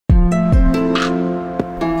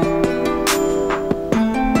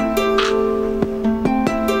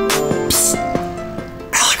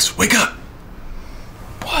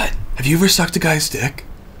you ever sucked a guy's dick?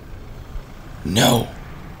 No.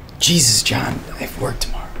 Jesus, John, I have work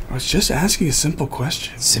tomorrow. I was just asking a simple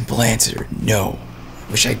question. Simple answer, no.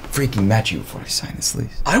 Wish I'd freaking met you before I signed this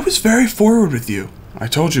lease. I was very forward with you. I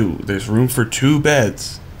told you there's room for 2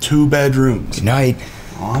 beds. 2 bedrooms. Good night.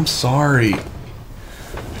 Oh, I'm sorry.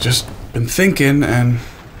 I just been thinking, and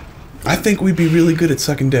I think we'd be really good at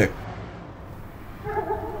sucking dick.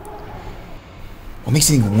 What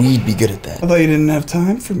makes you think we'd be good at that? I thought you didn't have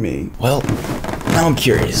time for me. Well, now I'm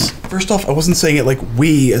curious. First off, I wasn't saying it like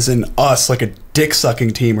we, as in us, like a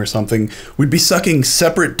dick-sucking team or something. We'd be sucking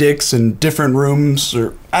separate dicks in different rooms,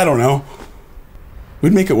 or I don't know.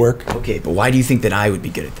 We'd make it work. Okay, but why do you think that I would be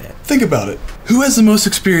good at that? Think about it. Who has the most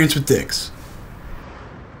experience with dicks?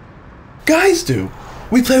 Guys do.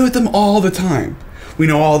 We play with them all the time. We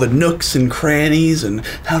know all the nooks and crannies and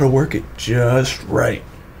how to work it just right.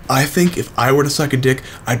 I think if I were to suck a dick,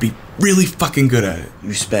 I'd be really fucking good at it.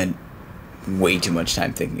 You spent way too much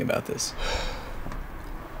time thinking about this.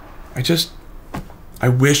 I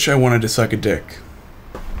wish I wanted to suck a dick.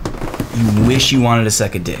 You wish you wanted to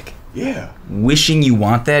suck a dick? Yeah. Wishing you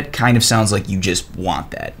want that kind of sounds like you just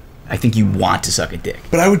want that. I think you want to suck a dick.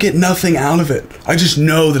 But I would get nothing out of it. I just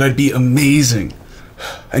know that I'd be amazing.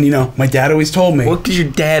 And you know, my dad always told me. What could your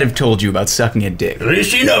dad have told you about sucking a dick?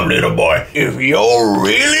 Listen up, little boy. If you're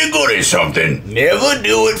really good at something, never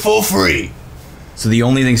do it for free. So the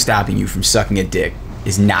only thing stopping you from sucking a dick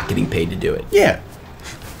is not getting paid to do it? Yeah.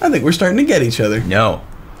 I think we're starting to get each other. No.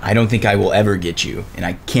 I don't think I will ever get you, and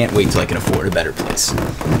I can't wait till I can afford a better place.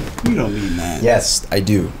 You don't mean that. Yes, I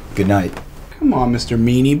do. Good night. Come on, Mr.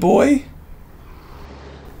 Meanie Boy.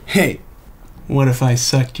 Hey, what if I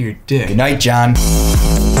sucked your dick? Good night, John.